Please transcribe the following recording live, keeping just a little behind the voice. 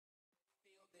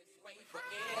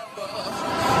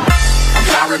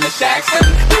Byron and Jackson.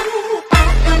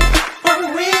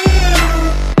 For real.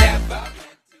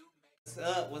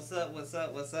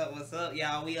 What's up,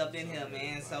 y'all? We up in here,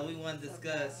 man. So we want to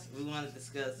discuss,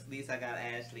 at least I got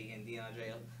Ashley and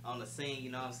Deontray on the scene, you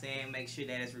know what I'm saying? Make sure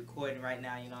that it's recording right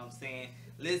now, you know what I'm saying?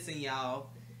 Listen, y'all,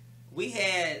 we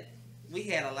had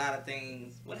a lot of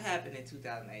things. What happened in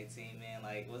 2018, man?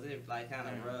 Like, was it like kind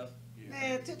of rough?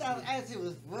 Man, 2018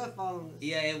 was rough on us.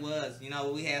 Yeah, it was. You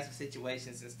know, we had some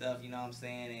situations and stuff, you know what I'm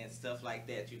saying, and stuff like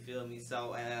that, you feel me?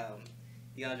 So,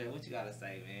 Deontray, what you gotta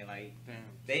say, man? Like,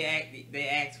 they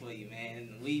asked for you,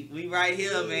 man. We right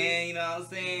here, man. You know what I'm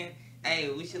saying? Hey,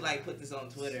 we should like put this on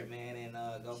Twitter, man, and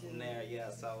go from there.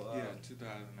 Yeah. So.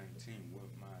 2019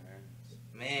 whooped my ass.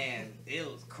 Man, it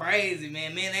was crazy,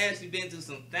 man. Man, they actually been through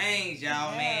some things,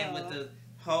 y'all, man, with the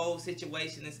whole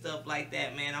situation and stuff like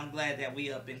that, man. I'm glad that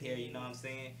we up in here. You know what I'm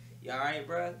saying? You all right,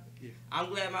 bro? Yeah. I'm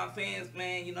glad my fans,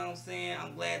 man. You know what I'm saying?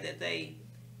 I'm glad that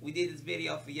we did this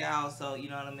video for y'all, so you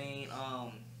know what I mean.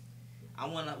 I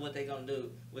wonder what they gonna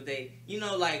do. What they, you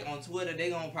know, like on Twitter,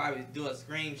 they gonna probably do a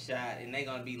screenshot and they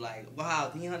gonna be like,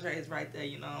 "Wow, Deontray is right there."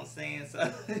 You know what I'm saying?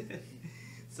 So,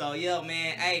 so yeah,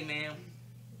 man. Hey, man,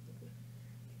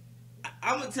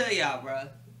 I'm gonna tell y'all, bro.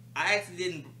 I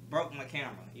actually broke my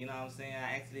camera. You know what I'm saying?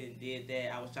 I actually did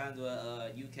that. I was trying to do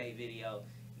a UK video,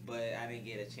 but I didn't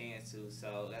get a chance to.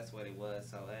 So that's what it was.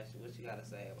 So Ashley, what you gotta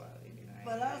say about it?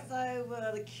 But I say,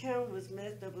 well, the camera was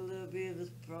messed up a little bit. It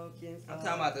was broken. So. I'm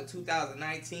talking about the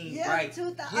 2019, yeah, right?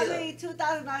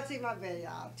 2019, my bad,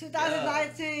 y'all.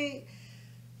 2019,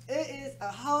 it is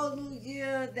a whole new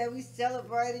year that we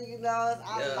celebrating, you know, it's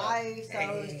our life. So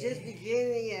it's just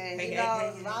beginning, and, you know,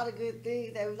 there's a lot of good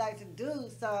things that we like to do.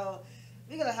 So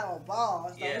we're going to have a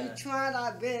ball. So we're trying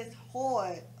our best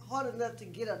hard enough to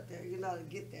get up there, you know, to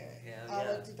get there. All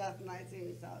of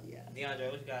 2019, so yeah. Deontray,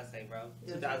 what you gotta say, bro?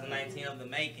 2019 of the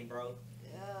making, bro.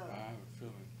 Yeah. I have a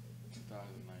feeling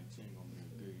 2019 gonna be a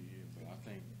good year, but I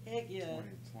think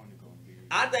 2020 gonna be.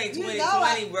 I think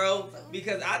 2020, bro,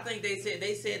 because I think they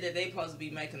said that they supposed to be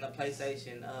making a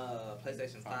PlayStation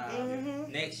 5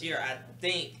 next year.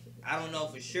 I don't know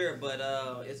for sure, but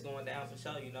it's going down for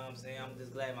sure. You know what I'm saying? I'm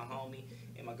just glad my homie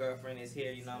and my girlfriend is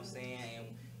here. You know what I'm saying? And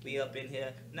we up in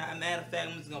here. Now, matter of fact,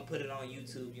 I'm just gonna put it on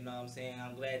YouTube. You know what I'm saying?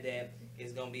 I'm glad that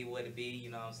it's gonna be what it be. You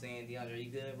know what I'm saying? Deontray,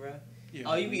 you good, bro? Yeah.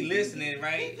 Oh, you be listening,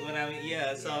 right? When I mean,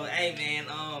 yeah. So, hey, man,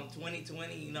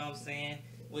 2020. You know what I'm saying?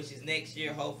 Which is next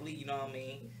year, hopefully. You know what I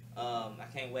mean? I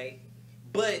can't wait.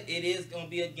 But it is gonna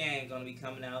be a game gonna be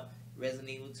coming out. Resident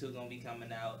Evil 2 gonna be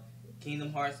coming out.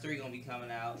 Kingdom Hearts 3 gonna be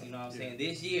coming out. You know what I'm saying?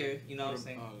 This year. You know what I'm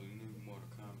saying?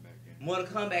 Mortal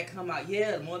Kombat come out,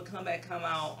 Mortal Kombat come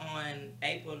out on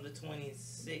April the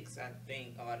 26th, I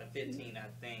think, or the 15th, I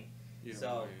think. Yeah,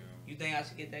 so, you think I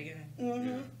should get that game?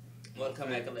 Yeah. Mortal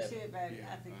Kombat 11. Shit, baby.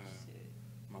 I think you should.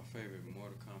 My favorite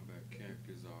Mortal Kombat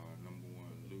characters are number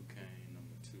 1, Liu Kang,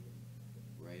 number 2,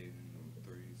 Raiden, number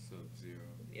 3, Sub-Zero.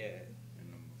 Yeah. And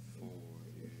number 4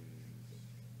 is...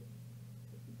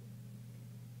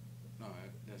 No,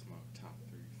 that's my top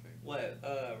 3 favorites. What,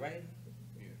 Raiden?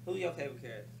 Yeah. Who's your favorite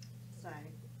character?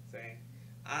 Same.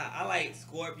 I like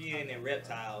Scorpion and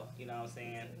Reptile, you know what I'm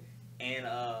saying? And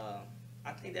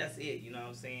I think that's it, you know what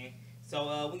I'm saying?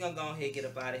 So we're gonna go ahead and get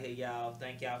up out of here, y'all.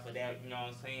 Thank y'all for that, you know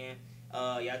what I'm saying?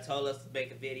 Y'all told us to make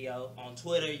a video on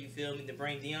Twitter, you feel me, to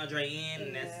bring Deontray in,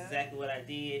 and that's exactly what I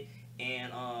did.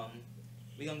 And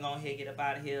we're gonna go ahead and get up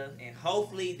out of here, and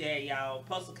hopefully that y'all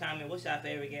post a comment. What's your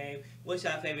favorite game? What's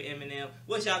your favorite Eminem?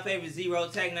 What's your favorite Zero,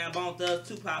 Tag 9, Bone Thugs,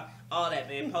 Tupac, all that,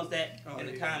 man. Post that in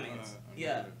the comments.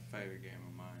 Favorite game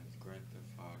of mine is Grand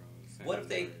Theft Auto. What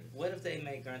if they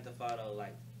make Grand Theft Auto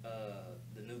like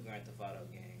the new Grand Theft Auto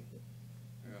game?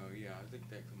 Yeah, I think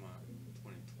that come out in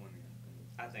 2020.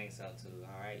 I think so too.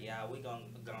 All right, y'all. We gonna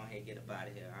go ahead and get up out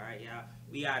of here. All right, y'all.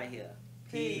 We out of here.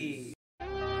 Peace.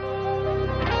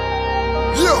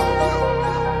 Yeah.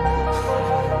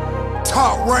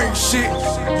 Top rank shit.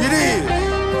 You did.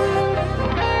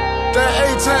 That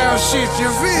A-Town shit, you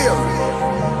feel?